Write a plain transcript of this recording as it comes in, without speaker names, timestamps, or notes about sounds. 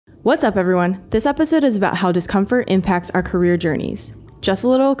What's up, everyone? This episode is about how discomfort impacts our career journeys. Just a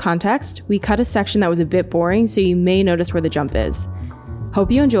little context, we cut a section that was a bit boring, so you may notice where the jump is.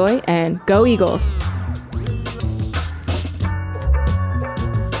 Hope you enjoy, and go Eagles!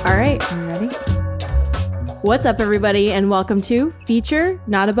 All right, are you ready? What's up, everybody, and welcome to Feature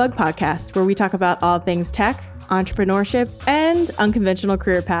Not a Bug podcast, where we talk about all things tech, entrepreneurship, and unconventional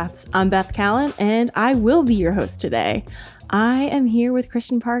career paths. I'm Beth Callan, and I will be your host today. I am here with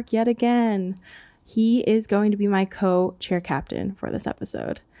Christian Park yet again. He is going to be my co-chair captain for this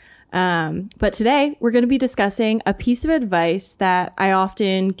episode. But today we're going to be discussing a piece of advice that I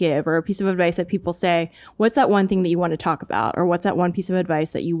often give, or a piece of advice that people say, what's that one thing that you want to talk about? Or what's that one piece of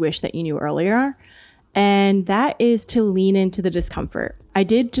advice that you wish that you knew earlier? And that is to lean into the discomfort. I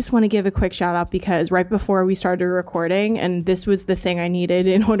did just want to give a quick shout out because right before we started recording, and this was the thing I needed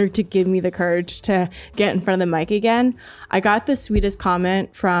in order to give me the courage to get in front of the mic again, I got the sweetest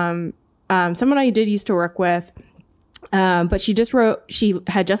comment from someone I did used to work with. But she just wrote, she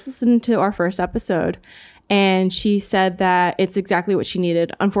had just listened to our first episode, and she said that it's exactly what she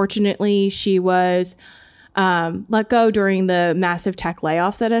needed. Unfortunately, she was let go during the massive tech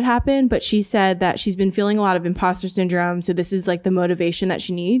layoffs that had happened, but she said that she's been feeling a lot of imposter syndrome. So this is like the motivation that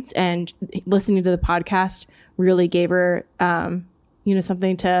she needs. And listening to the podcast really gave her,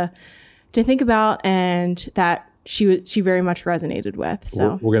 something to think about, and that she very much resonated with.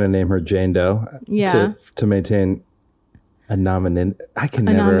 So we're going to name her Jane Doe. Yeah. To maintain anonymity. I can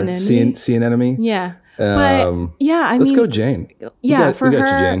never see an enemy. Yeah. Let's go Jane. Yeah. For her,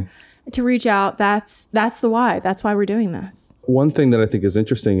 Jane, to reach out, that's the why. That's why we're doing this. One thing that I think is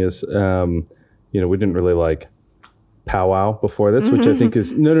interesting is, we didn't really like powwow before this, which I think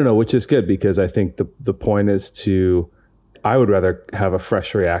is, which is good, because I think the point is I would rather have a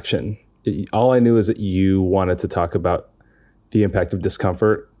fresh reaction. All I knew is that you wanted to talk about the impact of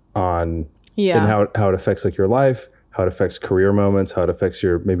discomfort on and how it affects like your life, how it affects career moments, how it affects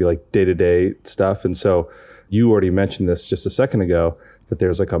your maybe like day-to-day stuff. And so you already mentioned this just a second ago, that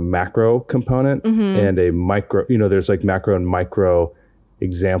there's like a macro component and a micro, there's like macro and micro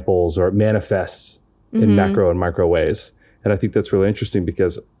examples, or it manifests in macro and micro ways. And I think that's really interesting,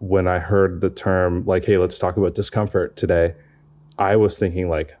 because when I heard the term like, hey, let's talk about discomfort today, I was thinking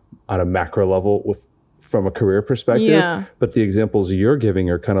like on a macro level from a career perspective, but the examples you're giving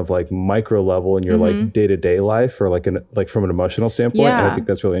are kind of like micro level in your like day-to-day life, or like from an emotional standpoint. And I think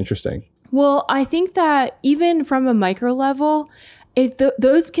that's really interesting. Well, I think that even from a micro level, if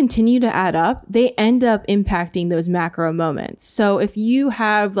those continue to add up, they end up impacting those macro moments. So if you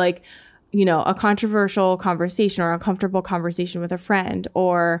have like, a controversial conversation or uncomfortable conversation with a friend,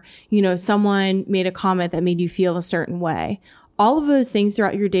 or, someone made a comment that made you feel a certain way, all of those things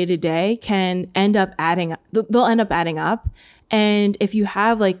throughout your day to day can end up adding up. They'll end up adding up. And if you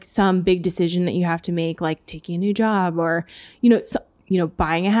have like some big decision that you have to make, like taking a new job, or,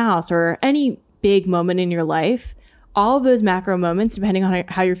 buying a house, or any big moment in your life, all of those macro moments, depending on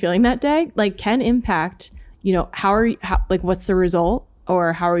how you're feeling that day, like can impact, what's the result,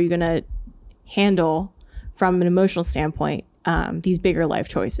 or how are you going to handle from an emotional standpoint, these bigger life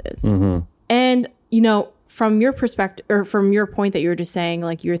choices. And, from your perspective, or from your point that you were just saying,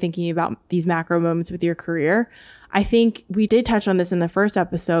 like you're thinking about these macro moments with your career, I think we did touch on this in the first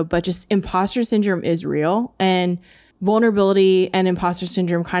episode, but just imposter syndrome is real, and vulnerability and imposter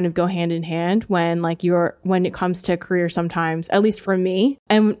syndrome kind of go hand in hand when it comes to career sometimes, at least for me.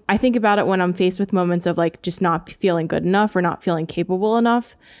 And I think about it when I'm faced with moments of like just not feeling good enough or not feeling capable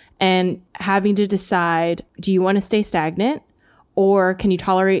enough, and having to decide, do you want to stay stagnant, or can you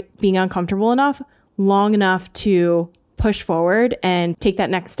tolerate being uncomfortable enough long enough to push forward and take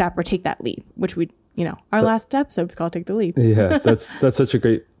that next step, or take that leap, which our last episode was called Take the Leap. Yeah, that's such a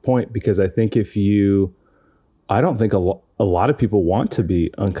great point, because I think I don't think a lot of people want to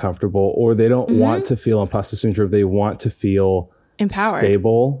be uncomfortable, or they don't want to feel imposter syndrome. They want to feel empowered,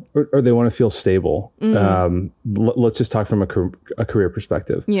 stable, or they want to feel stable. Let's just talk from a career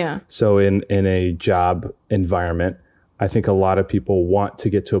perspective. Yeah. So in a job environment, I think a lot of people want to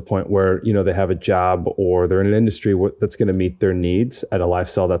get to a point where, they have a job, or they're in an industry that's going to meet their needs at a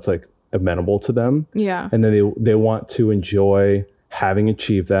lifestyle that's like amenable to them. Yeah. And then they want to enjoy having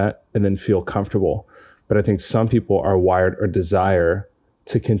achieved that and then feel comfortable. But I think some people are wired or desire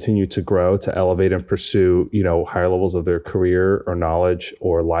to continue to grow, to elevate and pursue, higher levels of their career or knowledge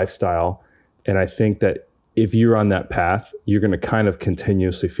or lifestyle. And I think that if you're on that path, you're going to kind of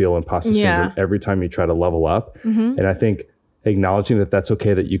continuously feel imposter syndrome every time you try to level up. And I think acknowledging that that's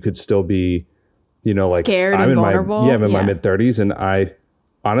okay, that you could still be, like scared and vulnerable. I'm in my mid-30s, and I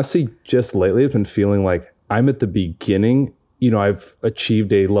honestly just lately have been feeling like I'm at the beginning I've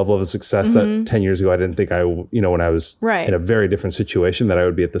achieved a level of success that 10 years ago I didn't think when I was in a very different situation that I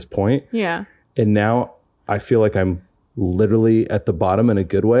would be at this point. Yeah. And now I feel like I'm literally at the bottom in a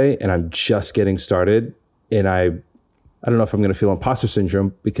good way, and I'm just getting started. And I don't know if I'm going to feel imposter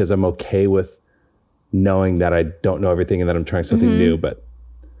syndrome because I'm okay with knowing that I don't know everything and that I'm trying something new. But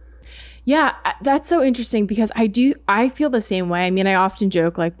yeah, that's so interesting because I feel the same way. I mean, I often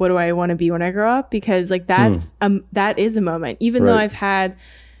joke like, what do I want to be when I grow up? Because like that is a moment, even though I've had,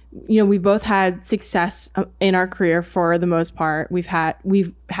 we both had success in our career for the most part. We've had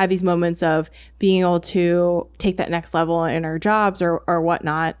these moments of being able to take that next level in our jobs or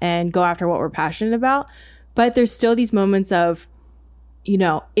whatnot and go after what we're passionate about. But there's still these moments of,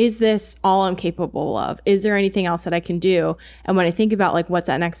 is this all I'm capable of? Is there anything else that I can do? And when I think about like, what's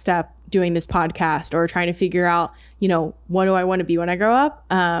that next step, doing this podcast or trying to figure out, what do I want to be when I grow up?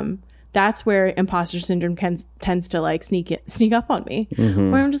 That's where imposter syndrome tends to like sneak up on me,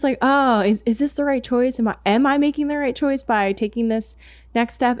 where I'm just like, oh, is this the right choice? Am I making the right choice by taking this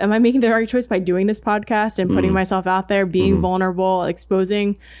next step? Am I making the right choice by doing this podcast and putting myself out there, being vulnerable,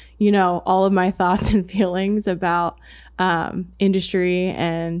 exposing, all of my thoughts and feelings about industry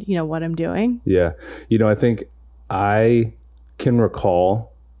and, what I'm doing? Yeah. I think I can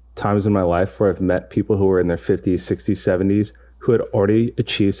recall times in my life where I've met people who were in their 50s, 60s, 70s who had already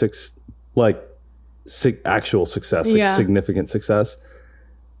achieved actual success, like significant success,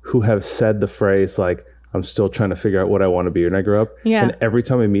 who have said the phrase like, I'm still trying to figure out what I want to be when I grow up. Yeah. And every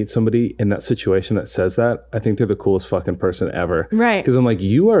time I meet somebody in that situation that says that, I think they're the coolest fucking person ever. Right. Because I'm like,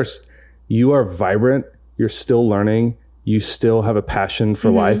 you are vibrant. You're still learning. You still have a passion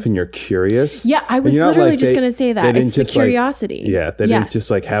for life and you're curious. Yeah, I was literally just going to say that. It's the curiosity. They didn't just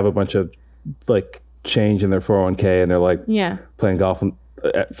like have a bunch of like change in their 401k and they're like playing golf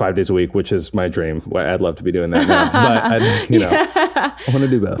 5 days a week, which is my dream. I'd love to be doing that now. But I want to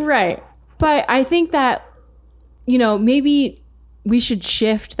do both. Right. But I think that, maybe we should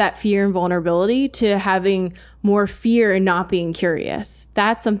shift that fear and vulnerability to having more fear and not being curious.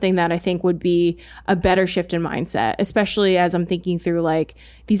 That's something that I think would be a better shift in mindset, especially as I'm thinking through like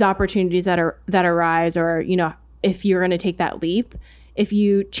these opportunities that arise, or, if you're going to take that leap, if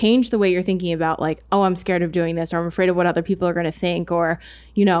you change the way you're thinking about like, oh, I'm scared of doing this, or I'm afraid of what other people are going to think, or,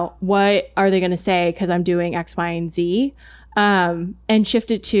 what are they going to say because I'm doing X, Y, and Z, and shift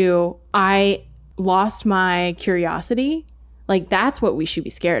it to, I lost my curiosity. Like that's what we should be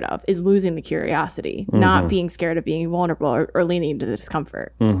scared of, is losing the curiosity, not being scared of being vulnerable or leaning into the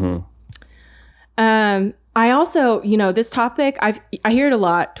discomfort. I also, this topic, I hear it a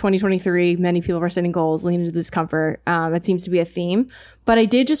lot. 2023, many people are setting goals, leaning into discomfort. It seems to be a theme. But I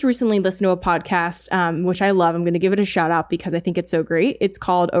did just recently listen to a podcast, which I love. I'm going to give it a shout out because I think it's so great. It's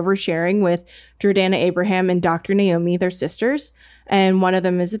called Oversharing with Jordana Abraham and Dr. Naomi. They're sisters. And one of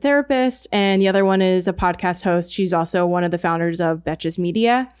them is a therapist and the other one is a podcast host. She's also one of the founders of Betches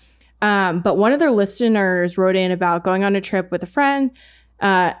Media. But one of their listeners wrote in about going on a trip with a friend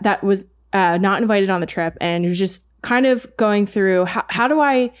that was not invited on the trip, and was just kind of going through how do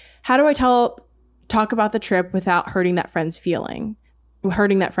I talk about the trip without hurting that friend's feelings.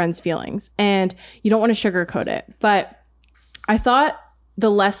 And you don't want to sugarcoat it. But I thought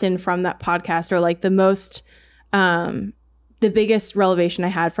the lesson from that podcast, or like the biggest revelation I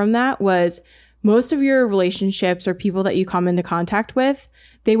had from that, was most of your relationships or people that you come into contact with,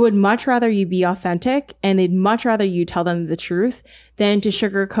 they would much rather you be authentic, and they'd much rather you tell them the truth than to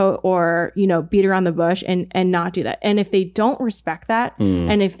sugarcoat or, beat around the bush and not do that. And if they don't respect that,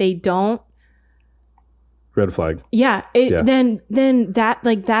 and if they don't, red flag. Then that,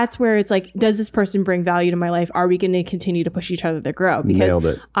 that's where it's like, does this person bring value to my life? Are we going to continue to push each other to grow?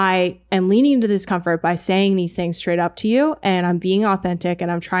 Because I am leaning into discomfort by saying these things straight up to you, and I'm being authentic, and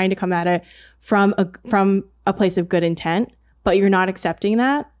I'm trying to come at it from a place of good intent, but you're not accepting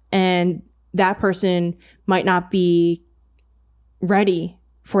that. And that person might not be ready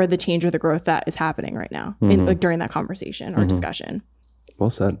for the change or the growth that is happening right now during that conversation or discussion. Well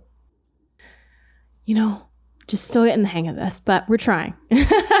said. Just still getting the hang of this, but we're trying.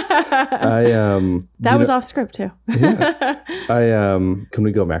 That was off script too. Can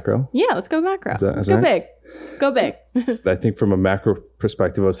we go macro? Yeah, let's go macro. Let's go big. Go big. I think from a macro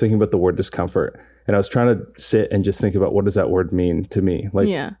perspective, I was thinking about the word discomfort, and I was trying to sit and just think about, what does that word mean to me? Like,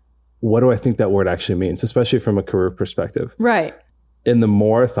 what do I think that word actually means, especially from a career perspective? Right. And the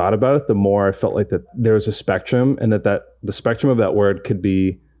more I thought about it, the more I felt like that there was a spectrum, and that the spectrum of that word could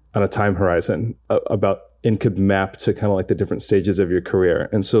be on a time horizon and could map to kind of like the different stages of your career.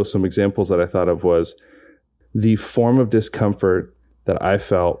 And so some examples that I thought of was the form of discomfort that I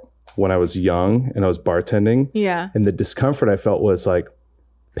felt when I was young and I was bartending. Yeah. And the discomfort I felt was like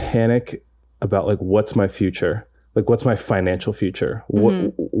panic about like, what's my future? Like, what's my financial future?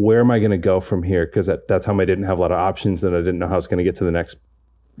 Where am I going to go from here? Because at that time I didn't have a lot of options and I didn't know how I was going to get to the next,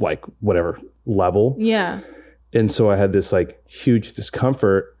 like, whatever level. Yeah. And so I had this like huge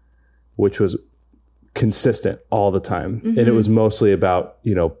discomfort, which was consistent all the time. And it was mostly about,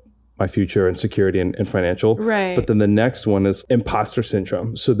 you know, my future and security and financial. Right. But then the next one is imposter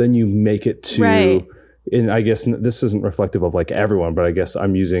syndrome. So then you make it to, and I guess this isn't reflective of like everyone, but I guess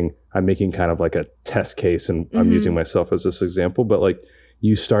I'm making kind of like a test case and I'm using myself as this example, but like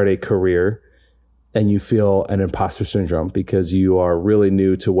you start a career and you feel an imposter syndrome because you are really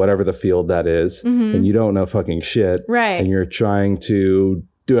new to whatever the field that is and you don't know fucking shit. Right. And you're trying to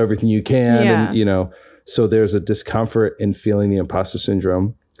do everything you can. And, you know, so there's a discomfort in feeling the imposter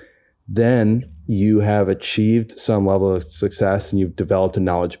syndrome. Then you have achieved some level of success and you've developed a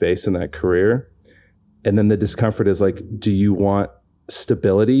knowledge base in that career. And then the discomfort is like, do you want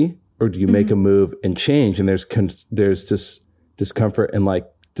stability or do you make a move and change? And there's this discomfort in like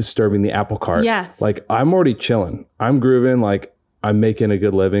disturbing the apple cart. Yes. Like I'm already chilling. I'm grooving. Like I'm making a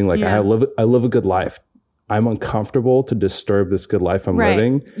good living. Like I live a good life. I'm uncomfortable to disturb this good life I'm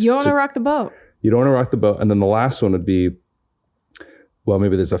living. You don't want to rock the boat. You don't want to rock the boat. And then the last one would be, well,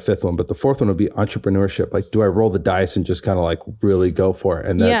 maybe there's a fifth one, but the fourth one would be entrepreneurship. Like, do I roll the dice and just kind of like really go for it?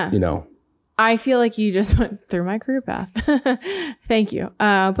 And that, you know, I feel like you just went through my career path. Thank you.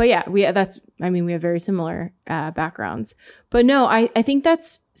 But yeah, we have very similar backgrounds. But no, I think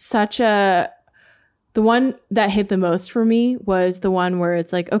that's the one that hit the most for me was the one where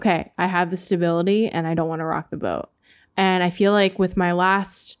it's like, okay, I have the stability and I don't want to rock the boat. And I feel like with my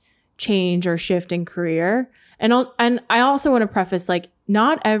last change or shift in career, and I also want to preface, like,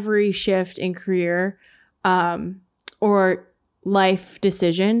 not every shift in career or life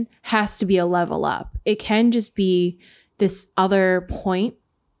decision has to be a level up. It can just be this other point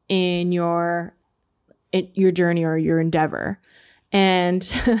in your journey or your endeavor. And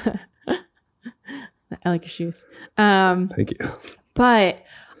I like your shoes. Thank you. But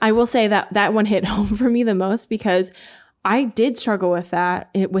I will say that one hit home for me the most because I did struggle with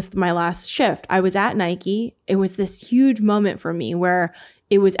that with my last shift. I was at Nike. It was this huge moment for me where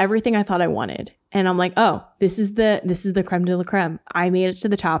it was everything I thought I wanted. And I'm like, oh, this is the creme de la creme. I made it to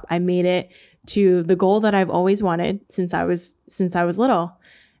the top. I made it to the goal that I've always wanted since I was little.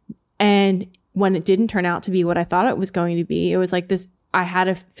 And when it didn't turn out to be what I thought it was going to be, it was like this, I had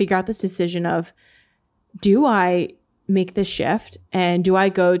to figure out this decision of, do I make this shift and do I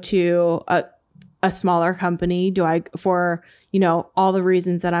go to a smaller company? Do I, for, you know, all the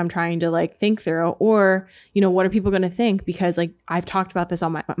reasons that I'm trying to like think through, or, you know, what are people going to think? Because like I've talked about this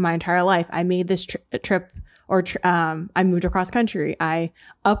all my entire life. I made this trip I moved across country. I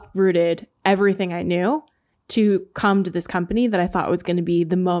uprooted everything I knew to come to this company that I thought was going to be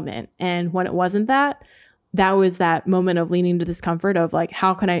the moment. And when it wasn't that was that moment of leaning to discomfort of like,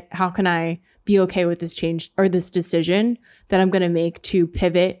 how can I be okay with this change or this decision that I'm going to make to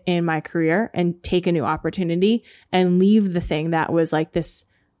pivot in my career and take a new opportunity and leave the thing that was like this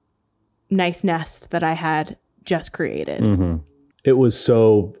nice nest that I had just created. Mm-hmm.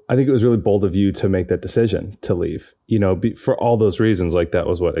 I think it was really bold of you to make that decision to leave, you know, for all those reasons. Like that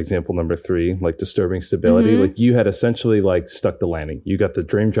was example number 3, like disturbing stability. Like you had essentially like stuck the landing. You got the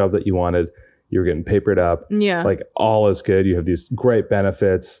dream job that you wanted. You were getting papered up. Yeah. Like all is good. You have these great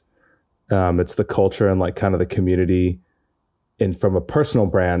benefits. It's the culture and like kind of the community, and from a personal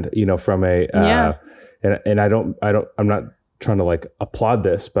brand, you know, from a, and I'm not trying to like applaud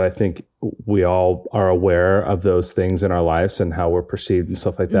this, but I think we all are aware of those things in our lives and how we're perceived and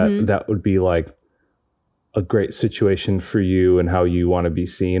stuff like that. Mm-hmm. That would be like a great situation for you and how you want to be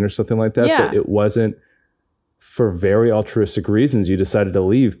seen or something like that. Yeah. But it wasn't for very altruistic reasons. You decided to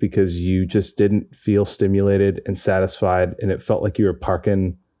leave because you just didn't feel stimulated and satisfied. And it felt like you were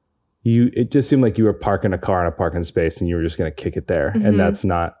it just seemed like you were parking a car in a parking space and you were just going to kick it there. Mm-hmm. And that's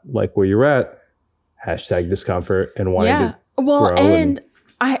not like where you're at. #discomfort and wanting to grow. And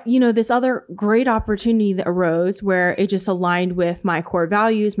I, you know, this other great opportunity that arose where it just aligned with my core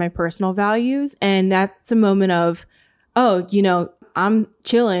values, my personal values. And that's a moment of, oh, you know, I'm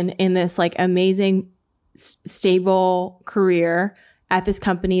chilling in this like amazing, stable career at this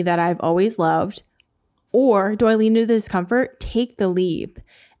company that I've always loved. Or do I lean into the discomfort, take the leap,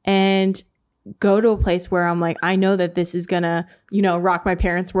 and go to a place where I'm like, I know that this is gonna, you know, rock my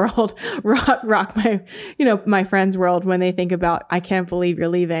parents' world, rock my, you know, my friends' world when they think about, I can't believe you're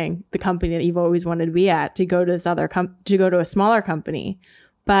leaving the company that you've always wanted to be at to go to this other to go to a smaller company.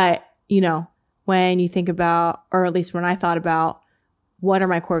 But, you know, when you think about, or at least when I thought about what are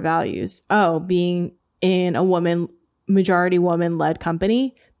my core values? Oh, being in a majority woman led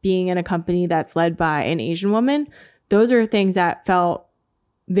company, being in a company that's led by an Asian woman. Those are things that felt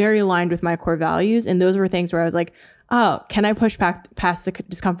very aligned with my core values. And those were things where I was like, oh, can I push back past the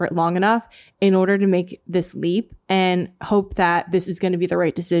discomfort long enough in order to make this leap and hope that this is going to be the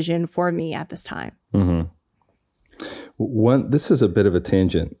right decision for me at this time? Mm-hmm. This is a bit of a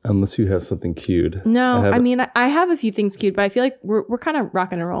tangent, unless you have something queued. No, I have a few things queued, but I feel like we're kind of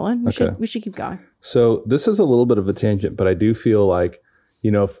rocking and rolling. We should keep going. So this is a little bit of a tangent, but I do feel like,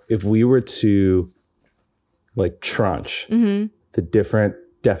 if we were to like tranche the different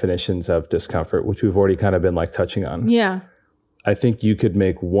definitions of discomfort, which we've already kind of been like touching on. Yeah. I think you could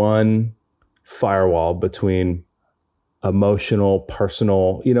make one firewall between emotional,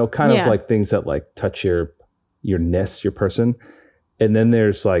 personal, kind of like things that like touch your-ness, your person. And then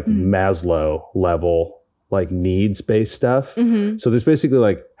there's like Maslow level, like needs-based stuff. So there's basically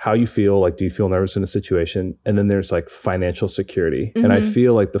like how you feel, like, do you feel nervous in a situation? And then there's like financial security. And I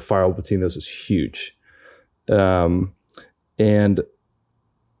feel like the firewall between those is huge. And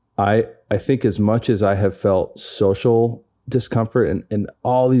I think as much as I have felt social discomfort and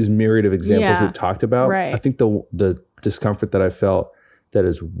all these myriad of examples we've talked about, right. I think the discomfort that I felt that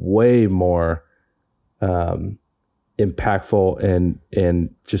is way more impactful and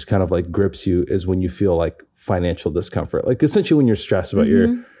just kind of like grips you is when you feel like financial discomfort. Like essentially when you're stressed about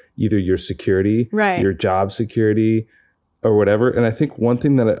either your security, right. your job security or whatever. And I think one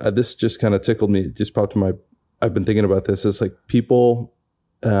thing that this just kind of tickled me, just popped in I've been thinking about this, is like people,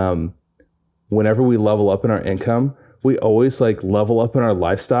 whenever we level up in our income, we always like level up in our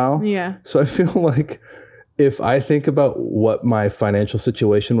lifestyle. Yeah. So I feel like if I think about what my financial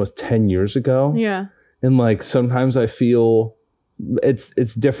situation was 10 years ago, and like sometimes I feel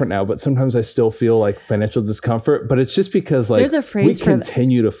it's different now, but sometimes I still feel like financial discomfort, but it's just because like there's a phrase we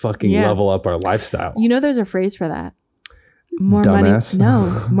continue to fucking level up our lifestyle. There's a phrase for that. More Dumbass.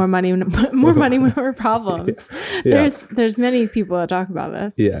 More money, more problems. There's many people that talk about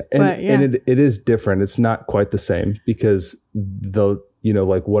this. Yeah. And it is different. It's not quite the same because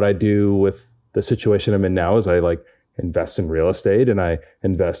like what I do with the situation I'm in now is I like invest in real estate and I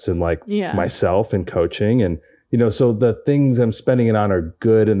invest in like myself and coaching and, so the things I'm spending it on are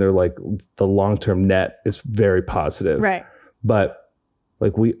good and they're like the long-term net is very positive. Right. But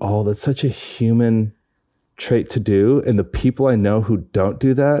like that's such a human trait to do. And the people I know who don't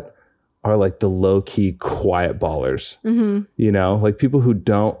do that are like the low key quiet ballers, like people who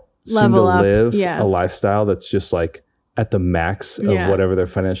don't seem to live a lifestyle that's just like at the max of whatever their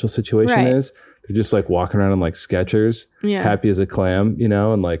financial situation is. They're just like walking around in like Skechers, happy as a clam,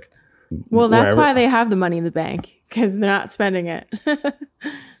 and like, well, that's why they have the money in the bank because they're not spending it. Yeah.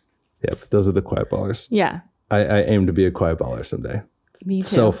 But those are the quiet ballers. Yeah. I aim to be a quiet baller someday. Me too.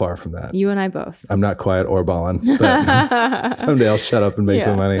 So far from that. You and I both. I'm not quiet or balling, but someday I'll shut up and make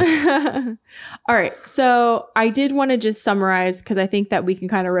some money. All right. So I did want to just summarize because I think that we can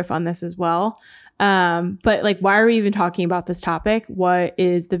kind of riff on this as well. But like, why are we even talking about this topic? What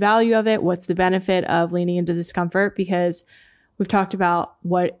is the value of it? What's the benefit of leaning into discomfort? Because we've talked about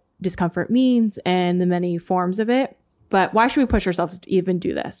what discomfort means and the many forms of it. But why should we push ourselves to even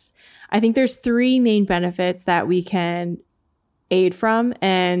do this? I think there's 3 main benefits that we can aid from,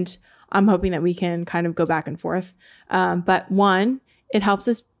 and I'm hoping that we can kind of go back and forth. But 1, it helps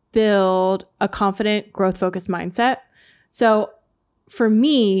us build a confident, growth-focused mindset. So for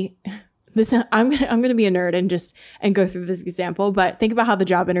me, I'm going to be a nerd and go through this example, but think about how the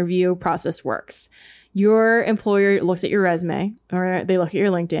job interview process works. Your employer looks at your resume, or they look at your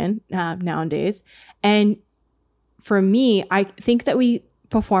LinkedIn nowadays. And for me, I think that we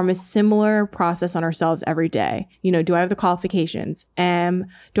perform a similar process on ourselves every day. Do I have the qualifications? Do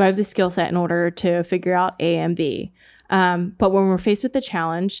I have the skill set in order to figure out A and B? But when we're faced with the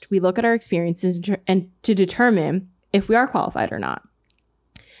challenge, we look at our experiences and to determine if we are qualified or not.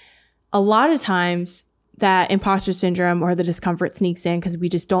 A lot of times that imposter syndrome or the discomfort sneaks in because we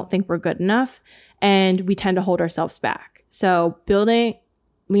just don't think we're good enough and we tend to hold ourselves back. So leaning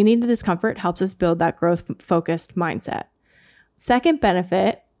into discomfort helps us build that growth-focused mindset. Second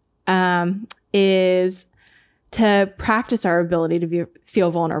benefit is to practice our ability to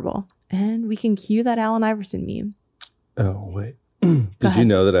feel vulnerable. And we can cue that Allen Iverson meme. Oh, wait. Did you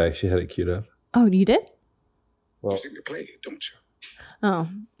know that I actually had it queued up? Oh, you did? Well, you see me play, don't you? Oh.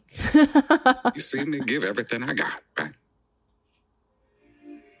 You see me give everything I got, right?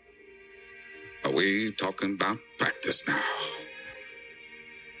 Are we talking about practice now?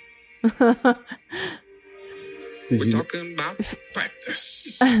 We're talking about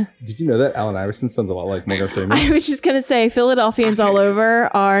practice. Did you know that Allen Iverson sounds a lot like Morgan Freeman? I was just going to say Philadelphians all over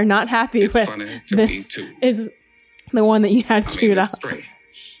are not happy It's with funny to this me, too. is the one that you had I mean, queued up. it's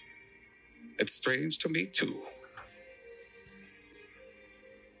strange. It's strange to me, too.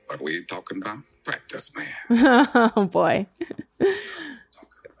 But we're talking about practice, man. Oh boy.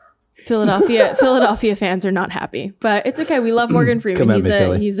 Philadelphia fans are not happy, but it's okay. We love Morgan Freeman. Come at me,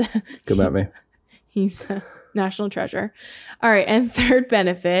 Philly. He's Come at me. he's a national treasure. All right, and third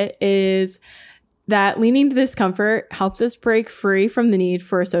benefit is that leaning to discomfort helps us break free from the need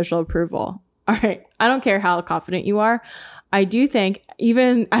for social approval. All right, I don't care how confident you are. I do think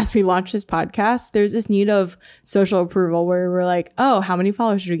even as we launch this podcast, there's this need of social approval where we're like, oh, how many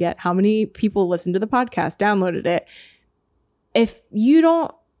followers did we get? How many people listened to the podcast, downloaded it? If you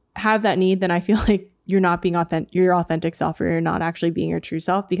don't have that need, then I feel like you're not being your authentic self, or you're not actually being your true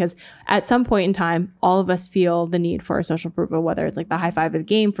self, because at some point in time, all of us feel the need for social approval, whether it's like the high five of the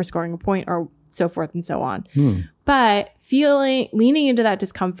game for scoring a point or so forth and so on. But leaning into that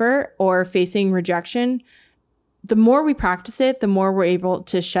discomfort or facing rejection, the more we practice it, the more we're able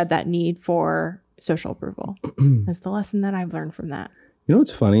to shed that need for social approval. That's the lesson that I've learned from that. You know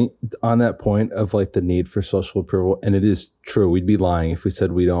what's funny on that point of like the need for social approval, and it is true. We'd be lying if we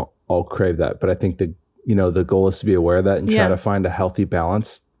said we don't all crave that. But I think the goal is to be aware of that and try to find a healthy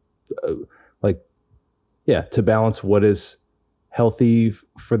balance, to balance what is healthy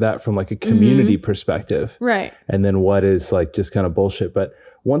for that from like a community perspective, right? And then what is like just kind of bullshit. But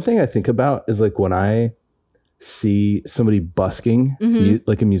one thing I think about is like when I see somebody busking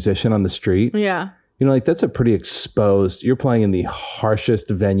like a musician on the street, like that's a pretty exposed, you're playing in the harshest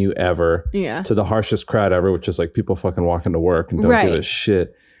venue ever to the harshest crowd ever, which is like people fucking walking to work and don't give a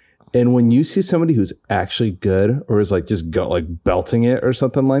shit. And when you see somebody who's actually good or is like just belting it or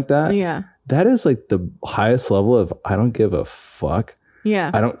something like that, that is like the highest level of I don't give a fuck.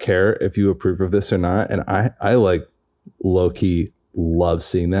 I don't care if you approve of this or not. And I like low key love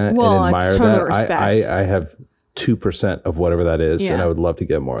seeing that and admire that. Respect. I have 2% of whatever that is, and I would love to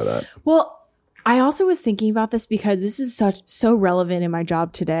get more of that. Well, I also was thinking about this because this is so relevant in my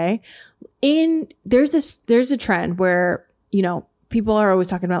job today. There's a trend where, people are always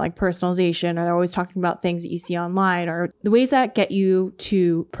talking about like personalization, or they're always talking about things that you see online or the ways that get you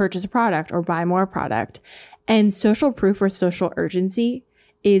to purchase a product or buy more product. And social proof or social urgency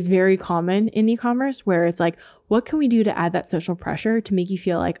is very common in e-commerce, where it's like, what can we do to add that social pressure to make you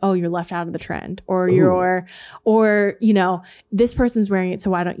feel like, oh, you're left out of the trend, or this person's wearing it,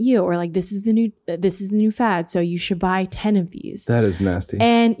 so why don't you? Or like, this is the new fad, so you should buy 10 of these. That is nasty.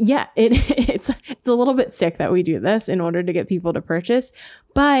 And it's a little bit sick that we do this in order to get people to purchase.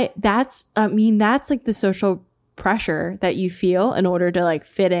 But that's like the social pressure that you feel in order to like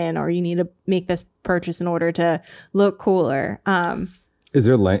fit in, or you need to make this purchase in order to look cooler.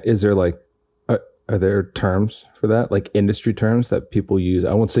 Are there terms for that, like industry terms that people use?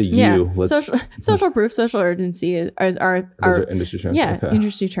 I won't say you. Social proof, social urgency are industry terms. Yeah, okay.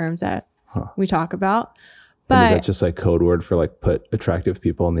 Industry terms that we talk about. But and is that just like code word for like put attractive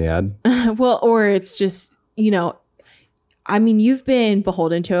people in the ad? Well, or it's just you've been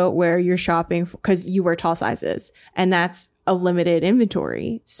beholden to it where you're shopping because you wear tall sizes, and that's a limited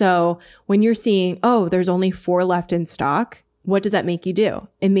inventory. So when you're seeing, oh, there's only 4 left in stock, what does that make you do?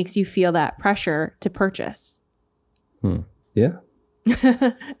 It makes you feel that pressure to purchase. Yeah.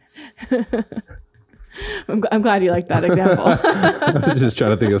 I'm glad you liked that example. I was just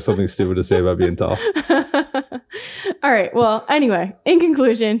trying to think of something stupid to say about being tall. All right. Well, anyway, in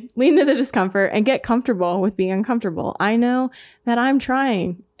conclusion, lean into the discomfort and get comfortable with being uncomfortable. I know that I'm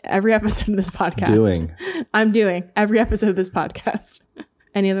trying every episode of this podcast. I'm doing every episode of this podcast.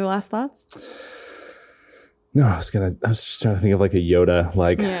 Any other last thoughts? No, I was just trying to think of like a Yoda,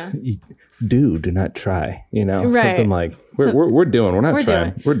 like, do not try, something like we're doing, we're not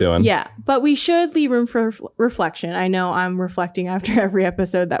trying, we're doing. Yeah. But we should leave room for reflection. I know I'm reflecting after every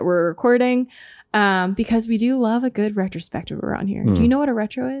episode that we're recording, because we do love a good retrospective around here. Do you know what a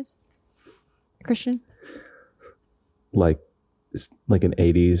retro is, Christian? Like an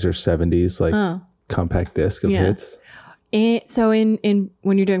 80s or 70s, like compact disc of hits. So in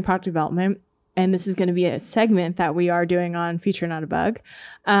when you're doing product development, and this is going to be a segment that we are doing on Feature Not a Bug,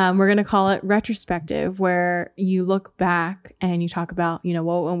 we're going to call it retrospective, where you look back and you talk about,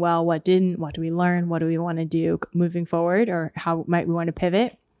 what went well, what didn't, what do we learn, what do we want to do moving forward, or how might we want to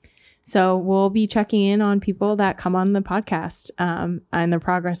pivot. So we'll be checking in on people that come on the podcast, and their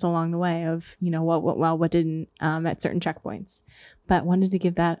progress along the way of, what went well, what didn't, at certain checkpoints. But wanted to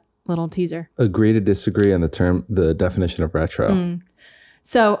give that little teaser. Agree to disagree on the definition of retro.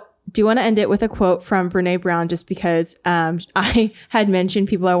 So do want to end it with a quote from Brene Brown, just because I had mentioned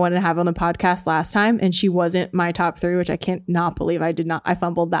people I wanted to have on the podcast last time, and she wasn't my top 3, which I can't not believe I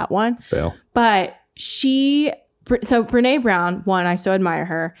fumbled that one. Fail. But so Brene Brown, one, I so admire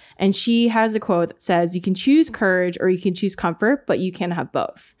her, and she has a quote that says, you can choose courage or you can choose comfort, but you can't have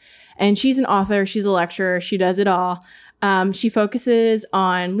both. And she's an author, she's a lecturer, she does it all. She focuses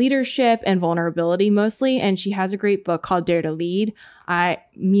on leadership and vulnerability mostly, and she has a great book called Dare to Lead.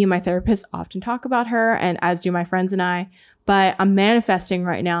 Me and my therapist often talk about her, and as do my friends and I. But I'm manifesting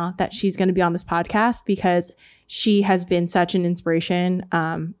right now that she's going to be on this podcast because she has been such an inspiration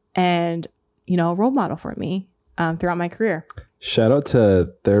and a role model for me throughout my career. Shout out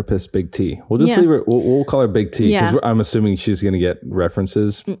to therapist Big T. We'll just leave her. We'll call her Big T because I'm assuming she's going to get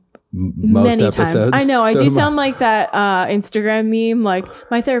references. Most many episodes. Times. I know. I do sound like that Instagram meme, like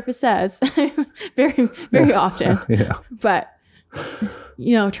my therapist says, very, very often. Yeah. But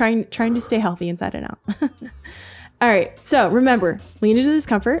trying to stay healthy inside and out. All right. So remember, lean into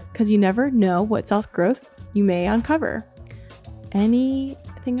discomfort because you never know what self-growth you may uncover.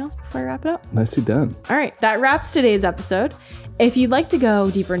 Anything else before I wrap it up? Nicely done. All right. That wraps today's episode. If you'd like to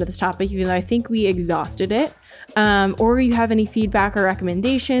go deeper into this topic, even though I think we exhausted it, or you have any feedback or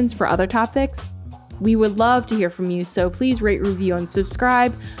recommendations for other topics, we would love to hear from you. So please rate, review, and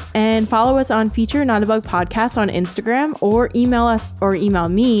subscribe, and follow us on Feature Not a Bug Podcast on Instagram, or email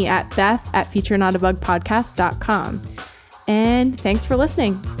me at beth@featurenotabugpodcast.com. And thanks for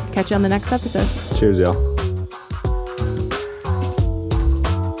listening. Catch you on the next episode. Cheers, y'all.